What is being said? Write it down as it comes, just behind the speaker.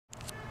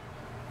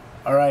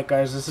Alright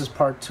guys, this is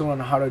part 2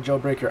 on how to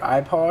jailbreak your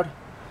iPod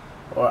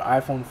or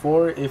iPhone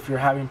 4 if you're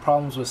having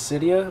problems with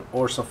Cydia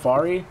or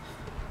Safari.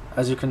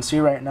 As you can see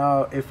right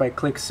now, if I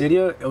click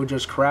Cydia, it will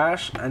just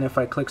crash, and if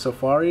I click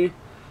Safari,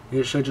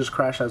 it should just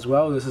crash as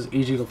well. This is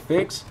easy to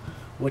fix.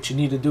 What you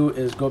need to do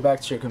is go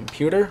back to your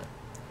computer,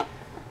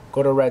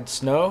 go to Red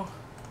Snow.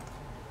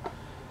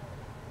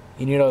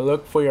 You need to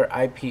look for your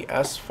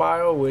IPS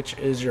file, which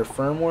is your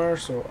firmware,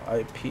 so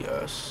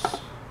IPS.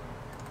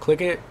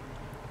 Click it.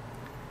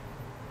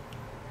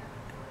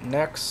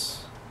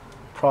 Next,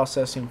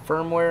 processing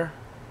firmware.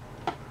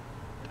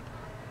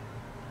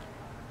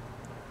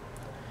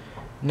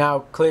 Now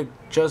click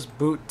just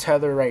boot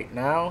tether right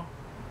now.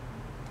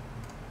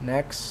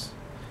 Next.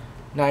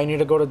 Now you need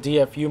to go to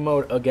DFU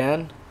mode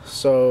again.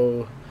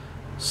 So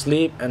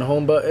sleep and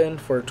home button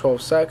for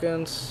 12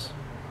 seconds.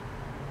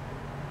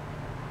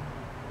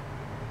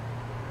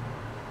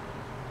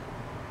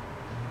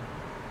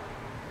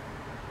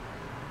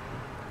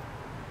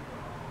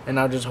 And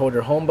now just hold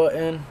your home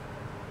button.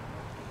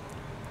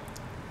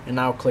 And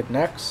now click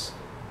next.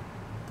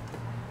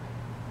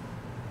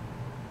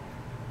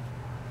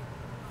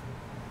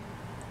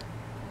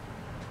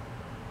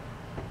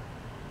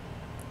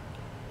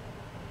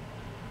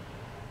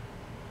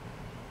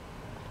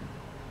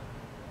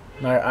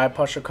 Now your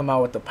iPod should come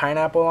out with the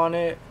pineapple on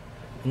it,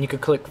 and you can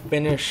click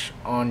finish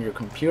on your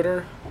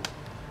computer.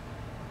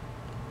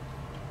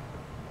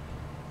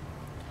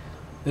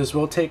 This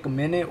will take a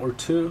minute or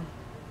two,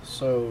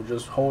 so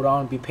just hold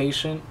on, be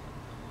patient.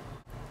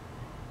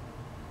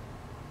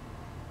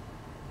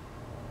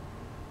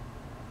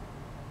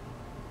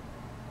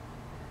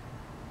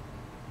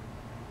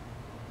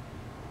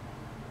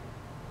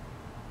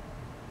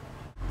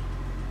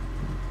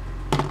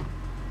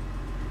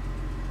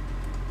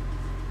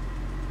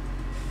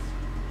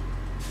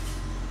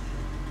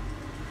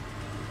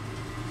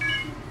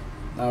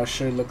 Now it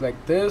should look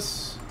like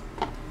this.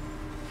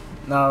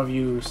 Now if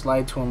you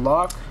slide to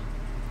unlock,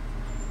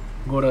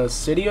 go to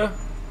Cydia,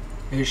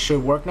 it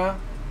should work now.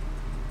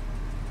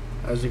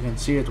 As you can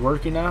see, it's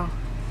working now.